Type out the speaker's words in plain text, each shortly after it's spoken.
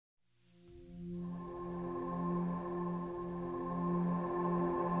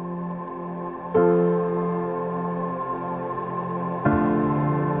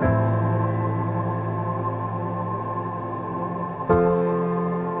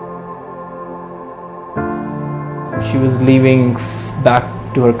she was leaving back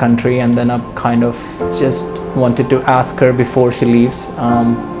to her country, and then I kind of just wanted to ask her before she leaves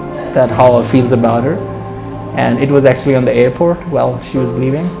that how I feels about her. And it was actually on the airport while she was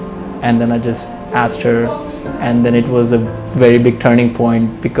leaving, and then I just asked her, and then it was a very big turning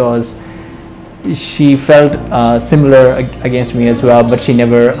point because she felt similar against me as well, but she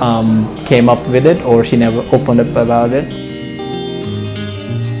never came up with it, or she never opened up about it.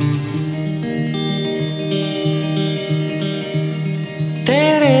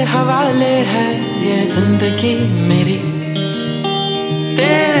 तेरे हवाले है ये जिंदगी मेरी,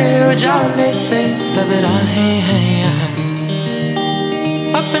 तेरे उजाले से सब राहें हैं यहाँ।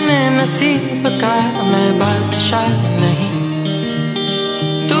 अपने नसीब का मैं बादशाह नहीं,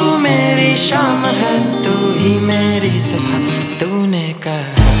 तू मेरी शाम है, तू ही मेरी सुबह। तूने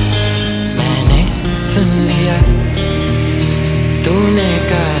कहा मैंने सुन लिया, तूने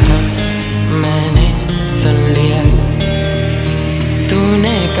कहा मैंने सुन लिया,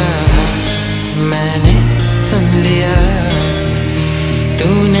 तूने कहा मैंने सुन लिया,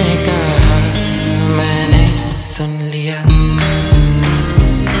 तूने कहा मैंने सुन लिया।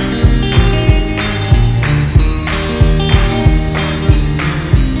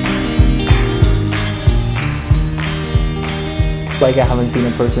 Like I haven't seen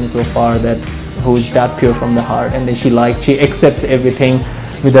a person so far that who's that pure from the heart, and then she accepts everything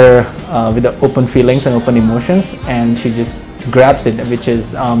with her with the open feelings and open emotions, and she just grabs it, which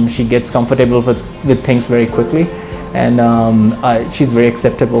is she gets comfortable with things very quickly, and she's very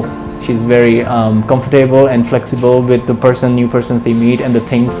acceptable. She's very comfortable and flexible with the new persons they meet, and the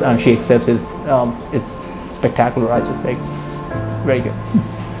things she accepts is it's spectacular. I just say it's very good.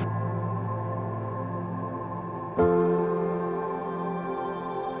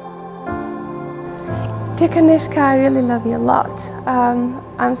 Dear Kanishka, I really love you a lot.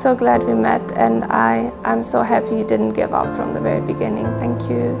 I'm so glad we met, and I'm so happy you didn't give up from the very beginning. Thank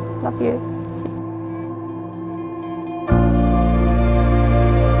you. Love you.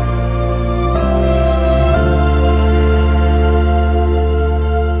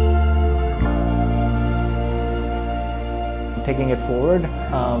 Taking it forward,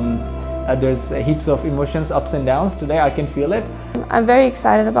 there's heaps of emotions, ups and downs. Today I can feel it. I'm very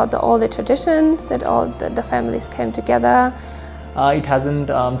excited about all the traditions that all the families came together. It hasn't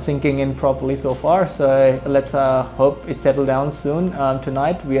sinking in properly so far, so let's hope it settle down soon.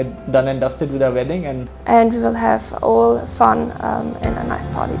 Tonight we are done and dusted with our wedding, and we will have all fun and a nice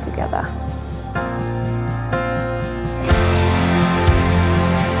party together.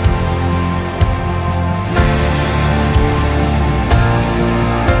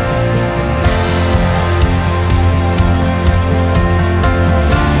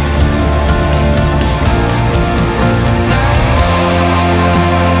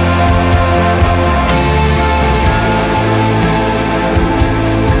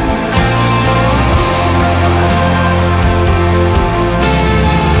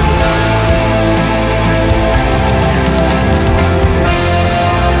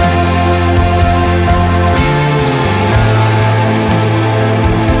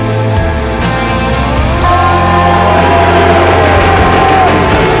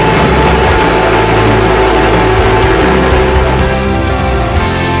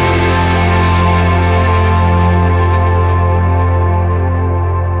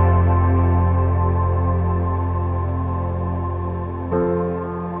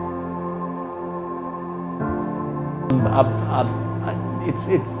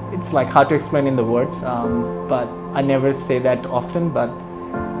 It's like hard to explain in the words, but I never say that often, but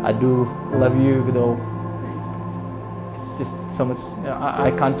I do love you with all. It's just so much.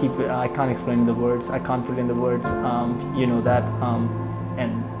 I can't keep it. I can't explain in the words. I can't put it in the words. You know that,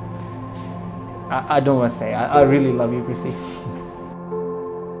 and I don't want to say. I really love you, Chrissy.